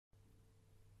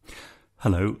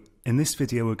Hello, in this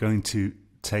video we're going to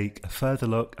take a further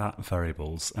look at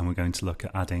variables and we're going to look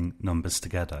at adding numbers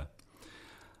together.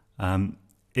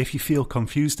 If you feel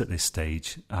confused at this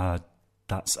stage,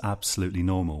 that's absolutely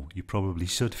normal. You probably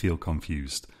should feel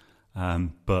confused,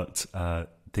 but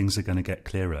things are going to get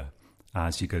clearer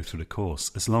as you go through the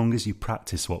course. As long as you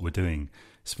practice what we're doing,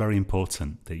 it's very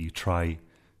important that you try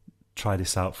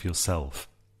this out for yourself.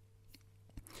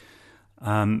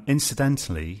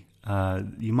 Incidentally,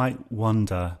 you might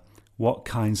wonder what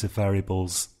kinds of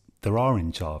variables there are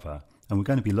in Java, and we're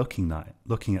going to be looking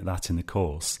at that in the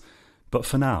course. But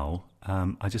for now,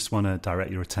 I just want to direct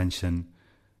your attention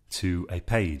to a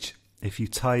page. If you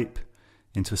type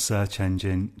into a search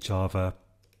engine Java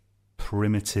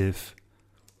primitive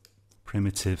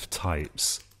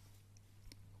types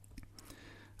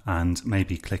and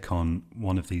maybe click on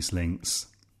one of these links,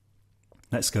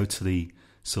 let's go to the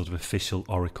sort of official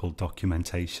Oracle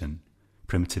documentation,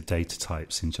 primitive data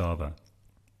types in Java.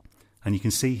 And you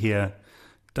can see here,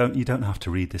 you don't have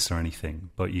to read this or anything,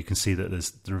 but you can see that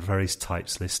there are various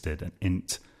types listed, and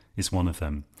int is one of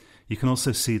them. You can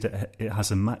also see that it has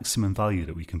a maximum value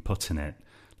that we can put in it.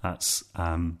 That's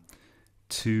 2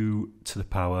 to the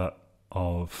power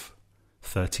of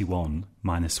 31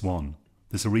 minus 1.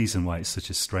 There's a reason why it's such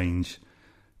a strange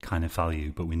kind of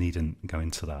value, but we needn't go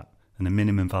into that. And the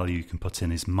minimum value you can put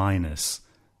in is minus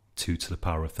 2 to the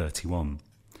power of 31.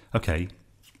 Okay,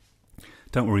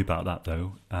 don't worry about that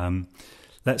though.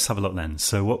 Let's have a look then.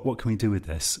 So what can we do with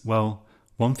this? Well,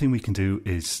 one thing we can do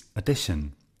is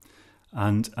addition.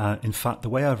 And in fact, the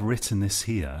way I've written this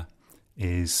here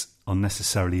is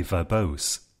unnecessarily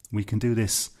verbose. We can do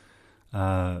this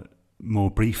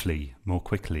more briefly, more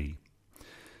quickly.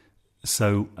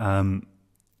 So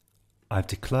I've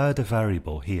declared a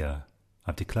variable here.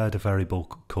 I've declared a variable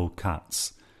called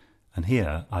cats, and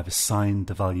here I've assigned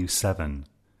the value 7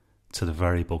 to the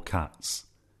variable cats.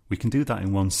 We can do that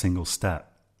in one single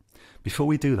step. Before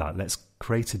we do that, let's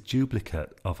create a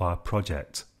duplicate of our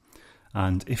project.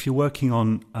 And if you're working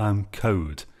on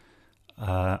code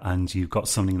and you've got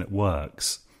something that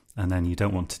works and then you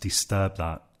don't want to disturb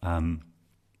that,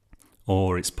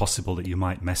 or it's possible that you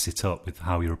might mess it up with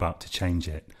how you're about to change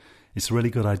it, it's a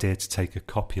really good idea to take a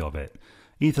copy of it.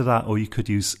 Either that, or you could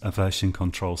use a version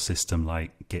control system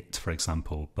like Git, for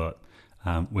example, but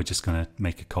we're just going to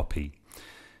make a copy.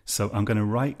 So I'm going to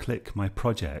right-click my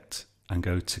project and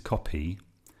go to copy.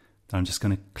 Then I'm just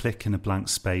going to click in a blank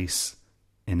space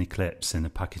in Eclipse in the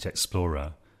Package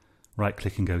Explorer,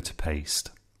 right-click and go to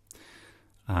paste.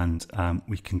 And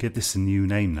we can give this a new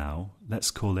name now.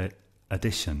 Let's call it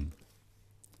addition.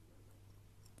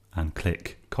 And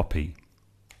click copy.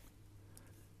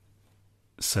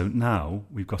 So now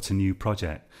we've got a new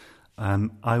project.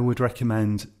 I would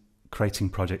recommend creating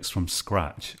projects from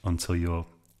scratch until you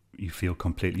feel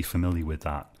completely familiar with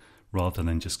that, rather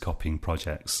than just copying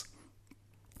projects.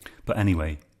 But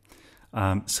anyway,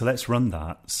 so let's run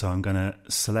that. So I'm going to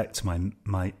select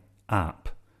my app,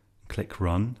 click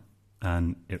run,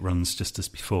 and it runs just as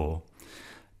before.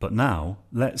 But now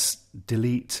let's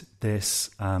delete this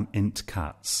int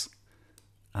cats.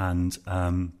 And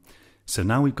so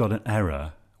now we've got an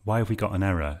error. Why have we got an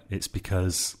error? It's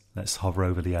because, let's hover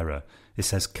over the error. It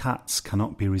says cats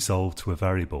cannot be resolved to a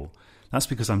variable. That's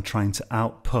because I'm trying to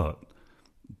output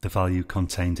the value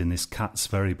contained in this cats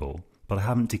variable, but I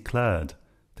haven't declared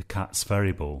the cats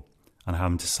variable and I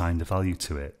haven't assigned a value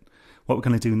to it. What we're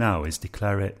going to do now is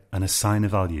declare it and assign a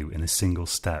value in a single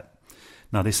step.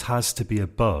 Now this has to be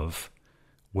above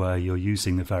where you're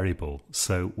using the variable.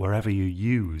 So wherever you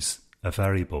use a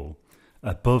variable,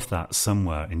 above that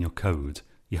somewhere in your code,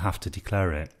 you have to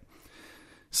declare it.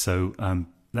 So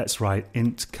let's write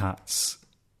int cats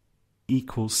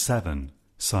equals 7.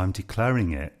 So I'm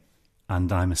declaring it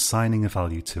and I'm assigning a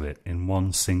value to it in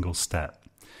one single step.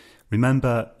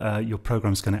 Remember, your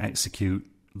program is going to execute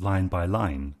line by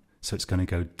line, so it's going to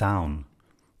go down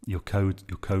your code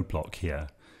block here,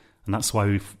 and that's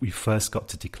why we've first got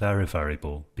to declare a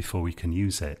variable before we can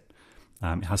use it.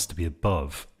 It has to be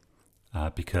above.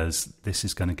 Because this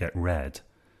is going to get read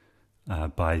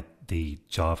by the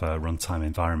Java runtime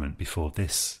environment before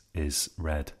this is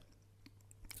read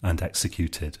and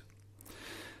executed.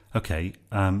 Okay,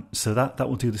 so that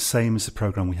will do the same as the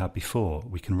program we had before.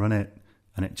 We can run it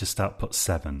and it just outputs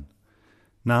 7.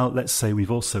 Now let's say we've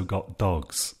also got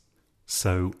dogs.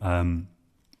 So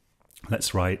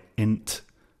let's write int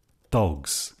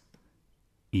dogs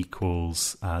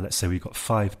equals, let's say we've got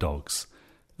 5 dogs.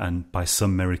 And by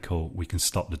some miracle, we can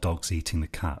stop the dogs eating the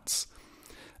cats.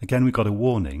 Again, we've got a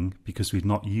warning because we've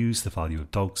not used the value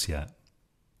of dogs yet.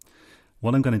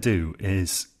 What I'm going to do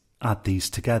is add these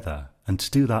together. And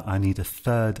to do that, I need a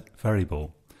third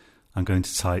variable. I'm going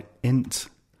to type int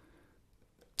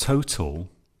total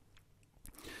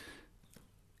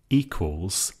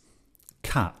equals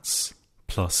cats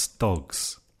plus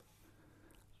dogs.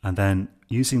 And then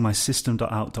using my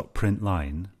system.out.print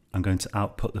line, I'm going to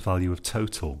output the value of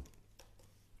total.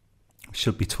 It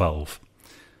should be 12.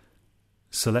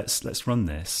 So let's run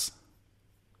this.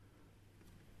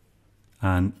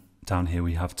 And down here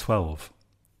we have 12.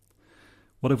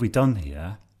 What have we done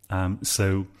here?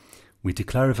 So we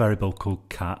declare a variable called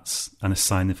cats and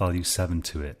assign the value 7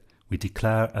 to it. We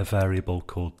declare a variable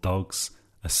called dogs,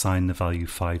 assign the value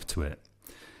 5 to it.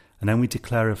 And then we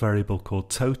declare a variable called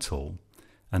total,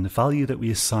 and the value that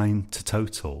we assign to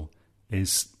total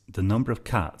is the number of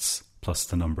cats plus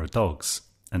the number of dogs,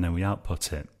 and then we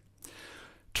output it.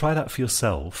 Try that for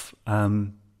yourself.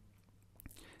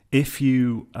 If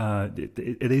you,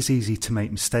 it is easy to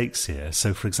make mistakes here.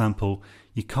 So, for example,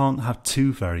 you can't have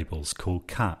two variables called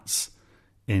cats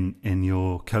in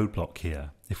your code block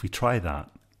here. If we try that,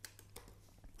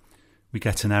 we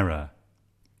get an error.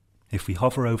 If we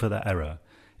hover over that error,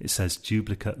 it says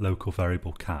duplicate local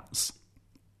variable cats.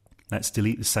 Let's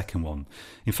delete the second one.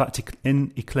 In fact,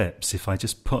 in Eclipse, if I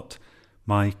just put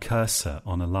my cursor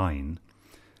on a line,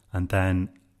 and then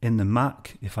in the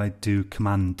Mac, if I do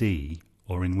Command D,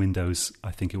 or in Windows,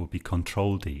 I think it would be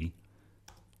Control D,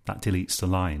 that deletes the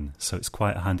line. So it's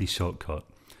quite a handy shortcut.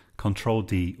 Control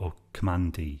D or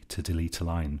Command D to delete a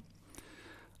line.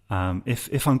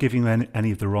 If I'm giving you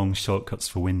any of the wrong shortcuts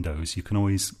for Windows, you can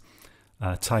always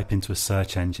type into a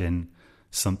search engine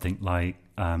something like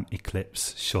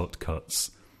Eclipse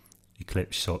shortcuts,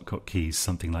 Eclipse shortcut keys,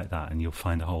 something like that, and you'll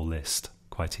find a whole list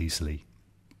quite easily.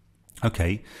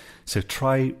 Okay, so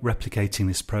try replicating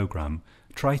this program.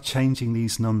 Try changing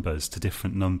these numbers to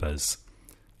different numbers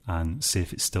and see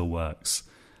if it still works.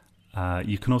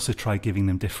 You can also try giving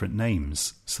them different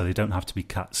names, so they don't have to be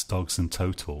cats, dogs, and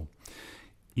total.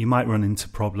 You might run into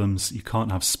problems. You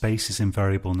can't have spaces in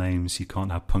variable names. You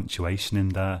can't have punctuation in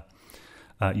there.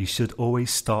 You should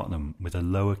always start them with a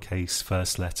lowercase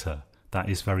first letter. That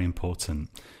is very important.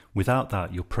 Without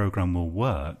that, your program will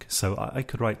work. So I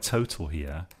could write total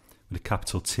here with a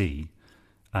capital T,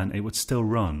 and it would still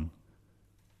run,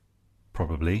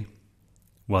 probably.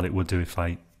 Well, it would do if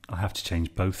I have to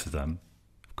change both of them,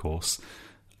 of course.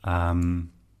 Well,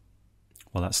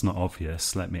 that's not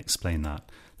obvious. Let me explain that.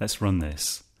 Let's run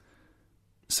this.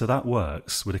 So that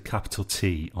works with a capital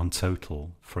T on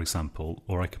total, for example,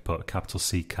 or I could put a capital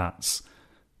C cats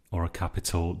or a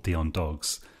capital D on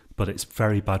dogs, but it's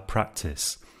very bad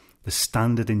practice. The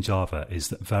standard in Java is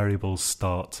that variables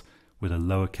start with a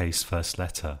lowercase first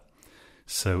letter.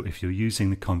 So if you're using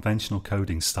the conventional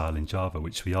coding style in Java,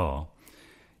 which we are,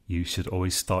 you should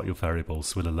always start your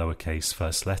variables with a lowercase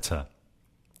first letter.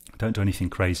 Don't do anything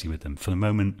crazy with them. For the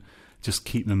moment, just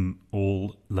keep them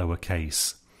all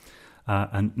lowercase.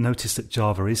 And notice that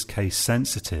Java is case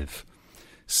sensitive.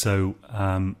 So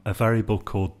a variable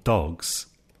called dogs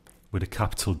with a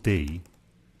capital D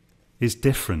is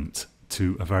different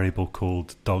to a variable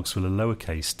called dogs with a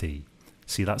lowercase d.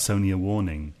 See, that's only a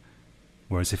warning.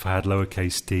 Whereas if I had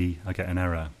lowercase d, I get an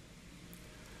error.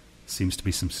 Seems to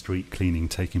be some street cleaning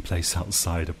taking place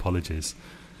outside. Apologies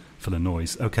for the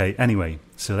noise. Okay, anyway,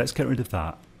 so let's get rid of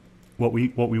that. What we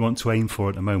want to aim for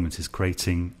at the moment is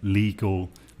creating legal,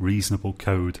 reasonable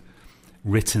code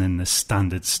written in the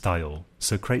standard style.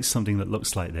 So create something that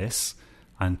looks like this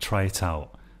and try it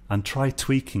out. And try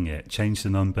tweaking it, change the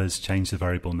numbers, change the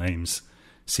variable names,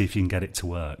 see if you can get it to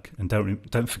work. And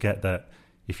don't forget that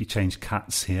if you change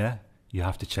cats here, you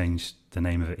have to change the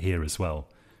name of it here as well.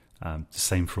 The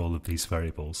same for all of these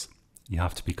variables. You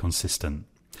have to be consistent.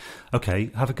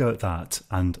 Okay, have a go at that,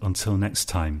 and until next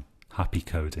time, happy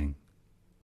coding.